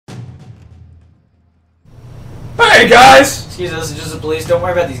Hey guys! Excuse us, it's just the police. Don't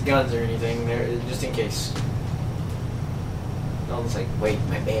worry about these guns or anything. They're just in case. Dalton's like, wait,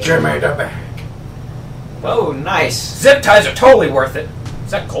 my bag. Give me the bag. Oh, nice. Zip ties are totally worth it.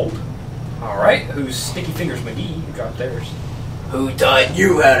 Is that gold? Alright, who's Sticky Fingers McGee? Who got theirs? Who taught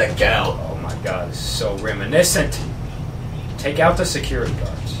you how to count? Oh my god, this is so reminiscent. Take out the security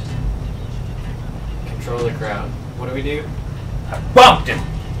guards. Control the crowd. What do we do? I bumped him!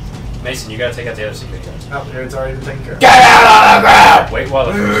 Mason, you gotta take out the other security guards. Oh, it's already been taken care of. Get out of the crowd! Wait while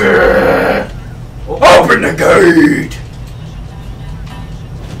the Open the gate!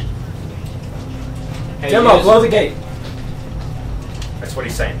 Hey, Demo, blow the gate. That's what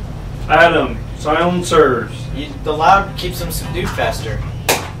he's saying. Adam, silencers. The loud keeps them subdued faster.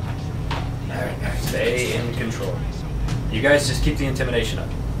 Stay in control. You guys just keep the intimidation up.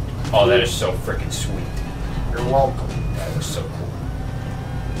 Oh, that is so freaking sweet. You're welcome. That was so cool.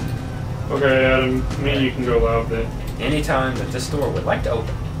 Okay, Adam, me and you can go loud then. Anytime that this door would like to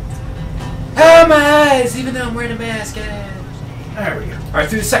open. Oh, my eyes! Even though I'm wearing a mask. There we go. Alright,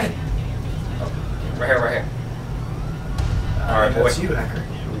 through the second. Right here, right here. Alright, boy. That's you, hacker.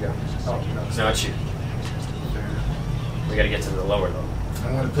 Here we go. Oh, no. No, it's you. We gotta get to the lower level.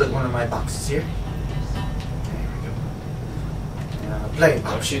 I'm going to put one of my boxes here. There we go. Play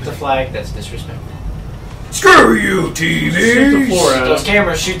box. Don't shoot the flag, that's disrespectful. Screw you, TV! Shoot the floor, Shoot Adam. those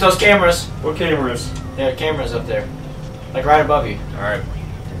cameras, shoot those cameras! What cameras? There are cameras up there. Like right above you. Alright.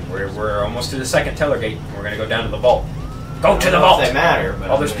 We're almost to the second teller gate. We're gonna go down to the vault. Go to the I don't know vault! if they matter, but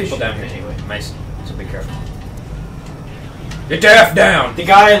Oh, there's I'm gonna people shoot down here them anyway. Mason, so be careful. Get your F down! The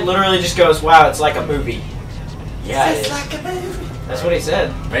guy literally just goes, wow, it's like a movie. Yeah, it It's is. like a movie. That's what he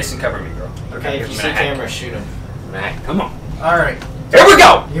said. Mason, cover me, girl. Okay, if you see cameras, shoot him. Mac, come on. Alright. Here we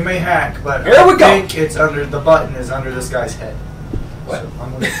go! You may hack, but Here we go. I think it's under the button is under this guy's head. What? So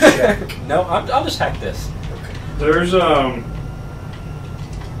I'm gonna check. No, I'll just hack this. There's There's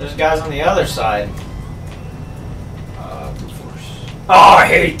guys on the other side. Brute force. Oh, I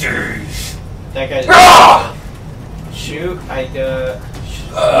hate these! That guy. Ah! Shoot!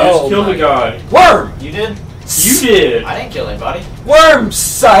 just killed the guy. Worm! You did? You did. I didn't kill anybody. Worm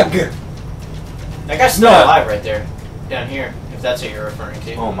sug! That guy's still No. alive right there, down here. If that's what you're referring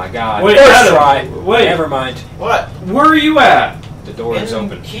to. Oh my god. Wait, First Adam, try. wait. Never mind. What? Where are you at? The door is In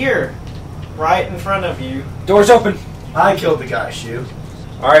open. here, right in front of you. Door's open. I killed the guy, shoot.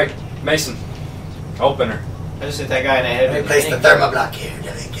 Alright, Mason. Open her. I just hit that guy in the head. Let me with place a the panic. thermoblock here.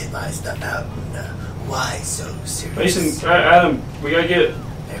 Let me get my stuff out. Why so serious? Mason, Adam, we gotta get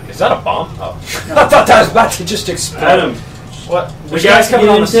Is that a bomb? Oh. I thought that was about to just explode. Adam. What? We There's gotta guys coming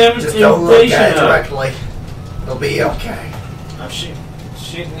on us. get Just don't look invitation at it up. directly. It'll be okay. I'm shooting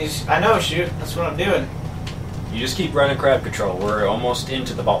these. I know, shoot. That's what I'm doing. You just keep running crowd control. We're almost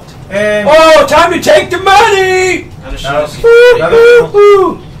into the vault. And Oh, time to take the money! I'm just No. shooting. Another-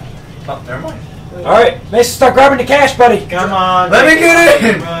 Woo! oh, never mind. Alright, Mason, start grabbing the cash, buddy. Come on. Let me get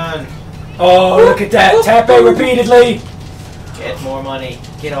in. Run. Oh, look at that. Tap A repeatedly. Get more money.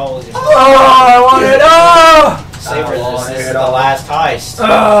 Get all of it. Oh, I want it all. Savor I want this. This it is the all. last heist.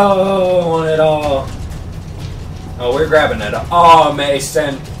 Oh, I want it all. Oh, we're grabbing it. Oh,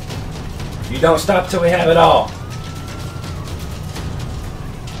 Mason. You don't stop till we have it all.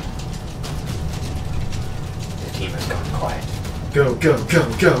 The team has gone quiet. Go, go, go,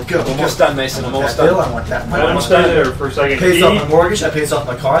 go, go. Almost done, Mason. I'm almost that bill, done. I want that money. Adam, stay there for a second. That pays He- off my mortgage, that pays off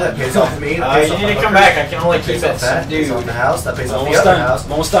my car, that pays off me, that pays You off need my to come hookers, back. I can only that keep pays it off that, pays off subdued. the house, that pays I'm off the almost other done. house.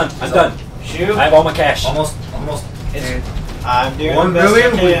 I'm almost done. I'm done. Shoot. I have all my cash. Almost. I'm doing 1 the best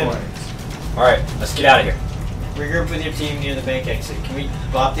million I can. wins. Alright, let's get out of here. Regroup with your team near the bank exit. Can we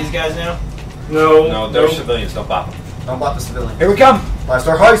bop these guys now? No, No, they're civilians. Don't bop them. Don't block the civilian. Here we come.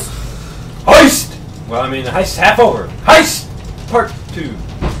 5-star heist. Heist! Well, I mean, the heist is half over. Heist! Part 2.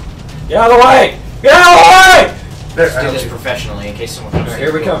 Get out of the way! Get out of the way! There, Let's do this professionally in case someone comes. Alright,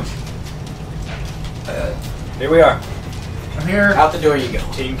 here we come. Here we are. I'm here. Out the door you go.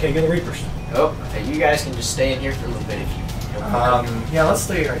 Team King of the Reapers. Oh, you guys can just stay in here for a little bit if you don't want to. Yeah, let's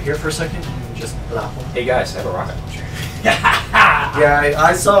stay right here for a second and just blop them. Hey guys, I have a rocket launcher. Yeah,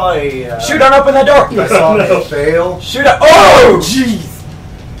 I saw a... Shoot, don't open that door! I saw No. a fail. Shoot, oh, jeez!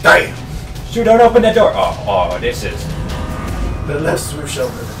 Damn. Shoot, don't open that door. Oh, this is... The left swoosh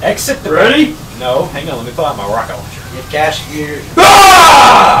over. Exit the... Ready? No, hang on, let me pull out my rocket launcher. Get cash gear.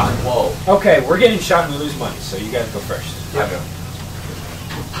 Ah! Whoa. Okay, we're getting shot and we lose money, so you guys go first. Yeah. I'll go.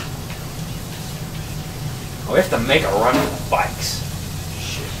 Oh, we have to make a run with the bikes.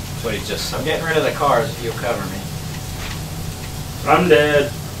 Shit. That's what he just said. I'm getting rid of the cars if you'll cover me. I'm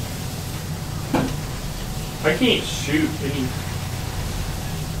dead. I can't shoot any.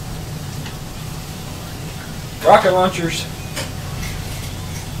 Rocket launchers.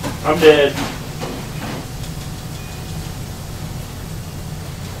 I'm dead.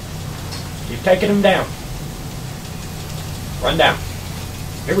 Keep taking them down. Run down.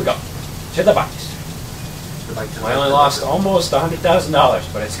 Here we go. To the bikes. I only lost almost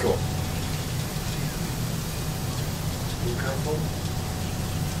 $100,000, but it's cool. Be careful.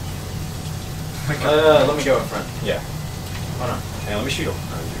 Let me go in front. Yeah. Hold on. Hey, let me shoot him.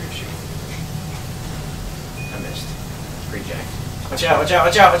 Oh, you're gonna shoot. I missed. Free jack. Watch out, watch out,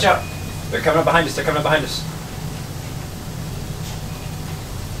 watch out, watch out! They're coming up behind us. They're coming up behind us.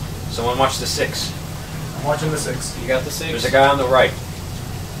 Someone watch the 6. I'm watching the 6. You got the 6? There's a guy on the right.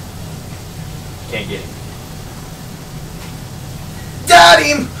 Can't get him. Got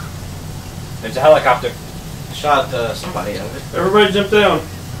him! There's a helicopter. Shot somebody out of it. Everybody jump down.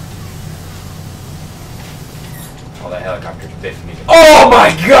 Oh, that helicopter's biffing me. Oh my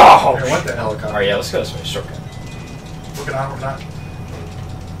I god! want that helicopter. Alright, yeah, let's go this way. Shortcut. Working on it, working on it.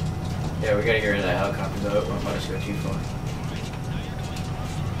 Yeah, we gotta get rid of that helicopter though. It won't let us go too far.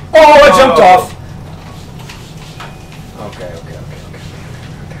 Oh, I jumped Oh. off! Okay.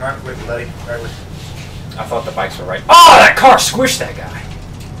 Right with you, buddy. Right with I thought the bikes were right. Oh, that car squished that guy!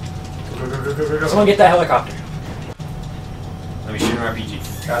 you. Go. Someone get that helicopter. Let me shoot an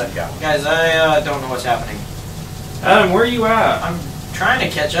RPG. Got it. Guys, I don't know what's happening. Adam, where are you at? I'm trying to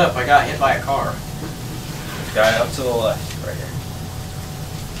catch up. I got hit by a car. Guy up to the left, right here.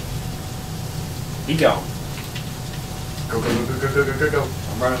 He gone. Go.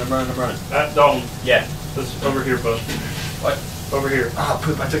 I'm running. Dalton. Yeah. This over here, bud. What? Over here. Ah,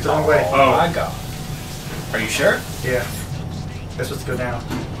 poop, I took the wrong way. Oh my god. Are you sure? Yeah. Guess what's go down.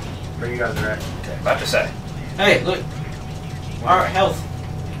 Where you guys are at. Okay, about to say. Hey, look. Our health.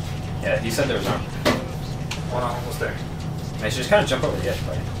 Yeah, he said there was armor. Hold on, almost there. Nice, just kind of jump over the edge,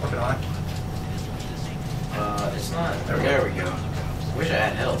 buddy. Working on it. It's not. There There we we go. Wish I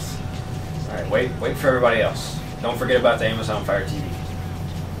had health. Alright, wait for everybody else. Don't forget about the Amazon Fire TV.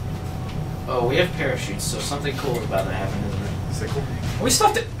 Oh, we have parachutes, so something cool is about to happen, isn't it? Is that cool? We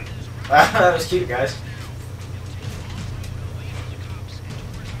stuffed it. That was cute, guys.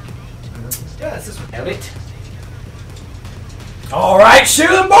 Yeah, it's this one. Nailed it. Alright, shoot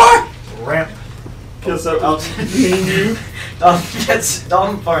him, boy! Ramp. Guess that Oh. was me and you.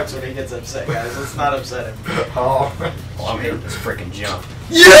 Dalton farts when he gets upset, guys. Let's not upset him. Oh. Oh, I'm hitting this freaking jump.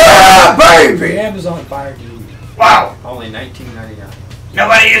 Yeah, baby! Amazon Fire TV. Wow. Only $19.99.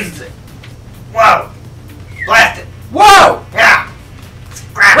 Nobody uses it. Whoa! Blast it! Whoa! Yeah!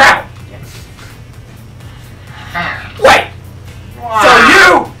 Crap! Wait! So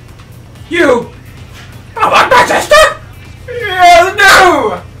you oh my god, sister! Yeah,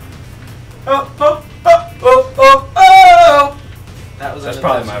 no! Oh! That was That's the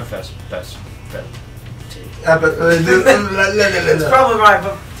probably best. my best It's It's probably my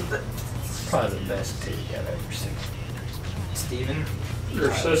probably the best tea I've ever seen. Steven.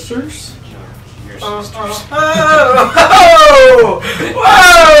 Your sisters? Your Oh! sisters. Whoa!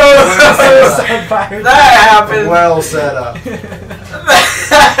 That happened. well set up.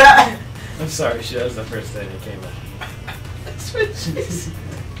 I'm sorry, that was the first thing that came up.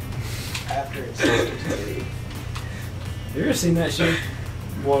 After it's You ever seen that shit?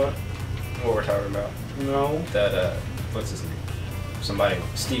 What? What we're talking about? No. That, what's his name? Somebody,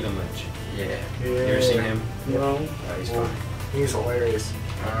 Stephen Lynch. Yeah. You ever seen him? No. Oh, he's fine. He's hilarious.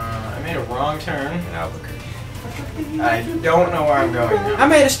 I made a wrong turn. In Albuquerque. I don't know where I'm going now. I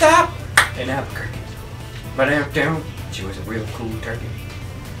made a stop in Albuquerque. But down, she was a real cool turkey.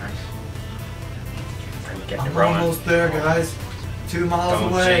 Nice. And we kept it I'm rolling. almost there, guys. 2 miles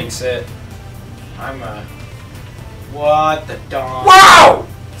Don't away. jinx it. I'm what the dawn? Wow!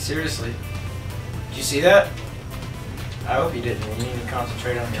 Seriously? Did you see that? I hope you didn't. You need to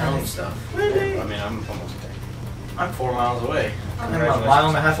concentrate on your own stuff. I mean, I'm almost there. I'm 4 miles away. I'm a mile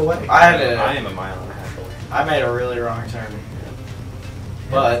and a half away. I am a mile and a half away. I made a really wrong turn.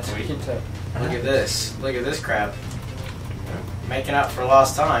 But We can tell. look at this. Look at this crap. Making up for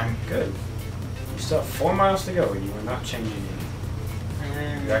lost time. Good. You still have 4 miles to go and you are not changing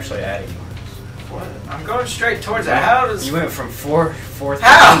anything. You're actually adding miles. What? I'm going straight towards it. How does... You went from 413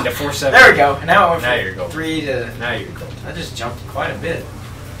 How? to 417. There we go. Now I went Now from you're golden. 3 to... Now you're golden. I just jumped quite a bit.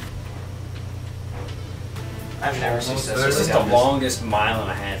 I've never Almost successfully there. This is the done this. longest mile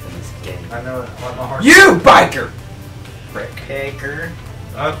and a half in this game. I know it. I want my heart. You biker! Frick. Picker.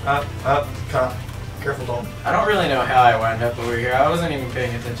 Up. Cop. Careful, Dalton. I don't really know how I wound up over here. I wasn't even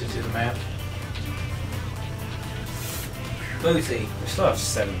paying attention to the map. Lucy. We still have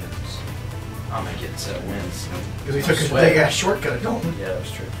 7 minutes. I'm gonna get set wins. Because we took a Sweat. big ass shortcut, Dalton. Yeah, that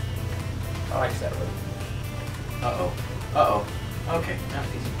was true. I like that road. Uh-oh. Uh-oh. Okay, now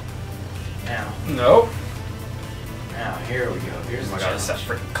easy. Now. Nope. Now, here we go. Here's Oh my the god, it's that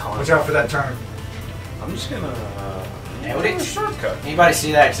challenge. freaking con. Watch out for that turn. I'm just gonna. Yeah, what is- shortcut? Anybody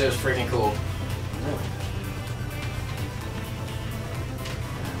see that? Because it was freaking cool.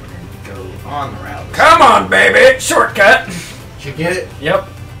 We're gonna go on the route. Come on, baby! Shortcut! Did you get it? Yep.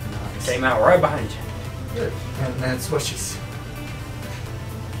 Nice. Came out right behind you. Good. And then swishies.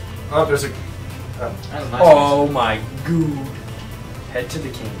 Oh, there's a. Oh, That was nice. Oh my god. Head to the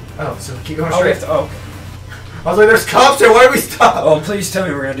king. oh, so keep going Oh, we straight. have to. Oh, okay. I was like, there's cops here. Why do we stop? Oh, please tell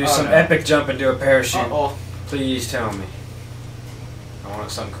me we're gonna do Oh, some no. epic jump and do a parachute. Uh-oh. Please tell me. I want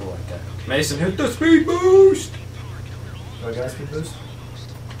something cool like that. Mason, hit the speed boost! Do I got a speed boost?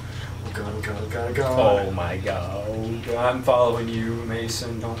 Go. Oh my god. I'm following you,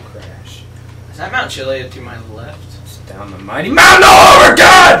 Mason. Don't crash. Is that Mount Chile to my left? It's down the mighty mountain. Oh my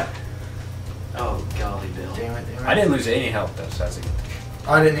god! Oh, golly, Bill. Damn it. I didn't lose any health though, so that's a good thing.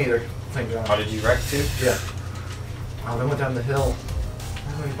 I didn't either. Thank Oh, God. did you wreck too? Yeah. Oh, they went down the hill.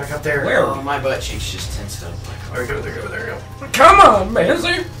 Oh, he's back up there. Where? Oh, my butt cheeks just tensed up. There we go, there we go, there we go. Come on,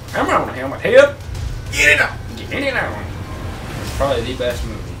 Mason. Come on, helmet head. Get it up! Get it on. It's probably the best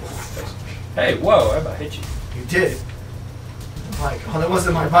movie. Hey, whoa, I about hit you. You did. Mike. Oh, that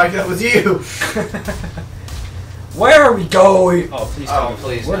wasn't my bike, that was you! Where are we going? Oh, please Oh, tell me.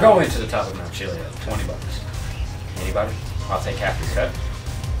 please, We're no. going to the top of Mount Chile at $20. Anybody? I'll take half your cut.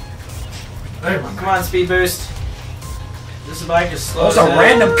 There, my Come on, speed boost. This bike is slow. There's a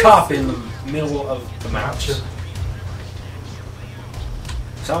random cop in the middle of the mountains. Gotcha.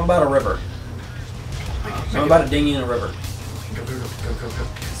 Something about a river. Something about a dinghy in a river. Go.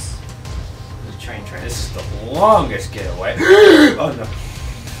 Yes. The train. This is the longest getaway. Oh no.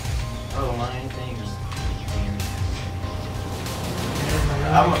 Oh, my thing is.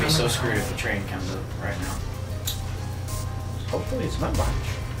 I'm gonna be so screwed if the train comes up right now. Hopefully it's not behind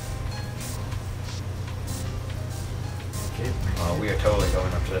you. Okay. Oh, we are totally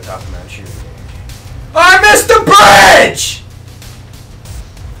going up to the top of Mount Chile. I missed the bridge!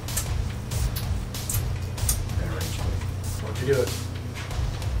 What'd you do it?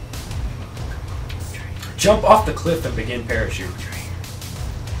 Jump off the cliff and begin parachute.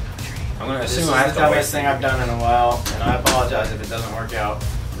 I'm gonna This assume is I have the to wait. dumbest thing I've done in a while, and I apologize if it doesn't work out.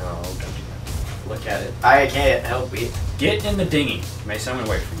 No, don't do that. Look at it. I can't help it. Get in the dinghy. Mason, I'm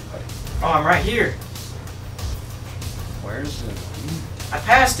gonna wait for you, buddy. Oh, I'm right here. Where's the... I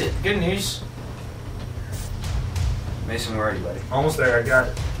passed it. Good news. Mason, where are you, buddy? Almost there, I got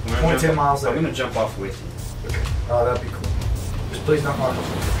it. I'm gonna 0.10 jump- miles there. I'm gonna jump off with you. Okay. Oh, that'd be cool. Just please don't knock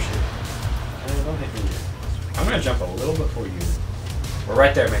off the shit. Don't hit me. I'm gonna jump a little before you. We're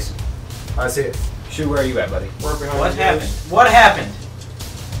right there, Mason. I see it. Shoot, where are you at, buddy? We're behind What you happened? guys. What happened?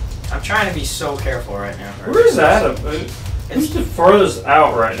 I'm trying to be so careful right now. Where is Adam? Who's the furthest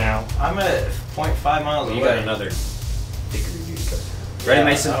out right now? I'm at 0.5 miles Well, away. you got another bigger you to go. Ready, Yeah,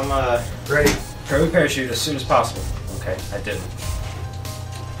 Mason? I'm Ready? Throw your parachute as soon as possible. Okay, I didn't.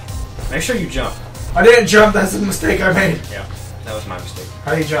 Make sure you jump. I didn't jump, that's the mistake I made. Yeah, that was my mistake.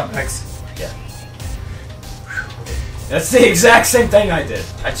 How do you jump, X? Yeah. That's the exact same thing I did.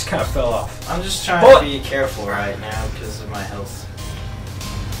 I just kind of fell off. I'm just trying Bullet. to be careful right now because of my health.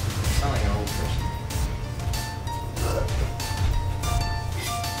 I sound like an old person.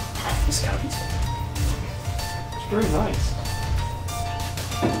 It's kind of peaceful. It's very nice.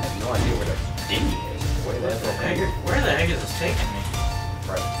 I have no idea where the dinghy is. Where Where the heck is this taking me?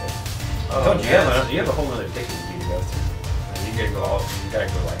 Right there. Oh, I told you, yeah. you have a whole other dick that you need to go through. And you gotta go all, you gotta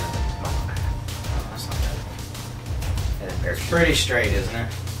go like, Oh, that's not bad. and then It's parachute. pretty straight, isn't it?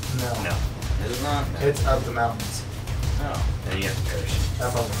 No. No. Is it not? It's up the mountains. No. And then you have to parachute.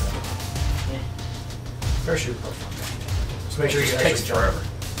 That's all. Parachute. Just make sure you It actually takes jump. forever.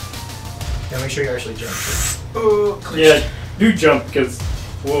 Yeah, make sure you actually jump. Ooh, Yeah, do jump because,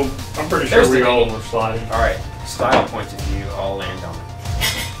 well, I'm pretty sure There's we the all dinghy. were sliding. Alright, style point of view, I'll land on it.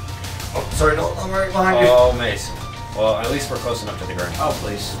 Oh, sorry, no, I'm right behind you. Oh, Mason. Well, at least we're close enough to the ground. Oh,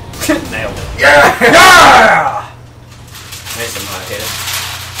 please. Nailed it. Yeah! Yeah! Mason, when I hit it.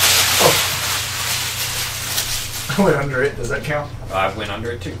 I went under it. Does that count? I went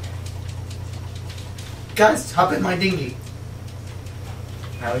under it too. Guys, hop in my dinghy.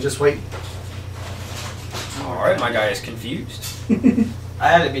 Now we just wait. Alright, my guy is confused. I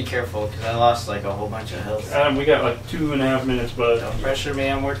had to be careful because I lost like a whole bunch of health. Adam, we got like 2.5 minutes, but Don't pressure me,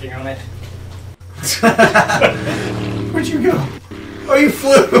 I'm working on it. Where'd you go? Oh, you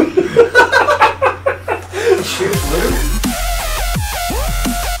flew. Shoot, Lou.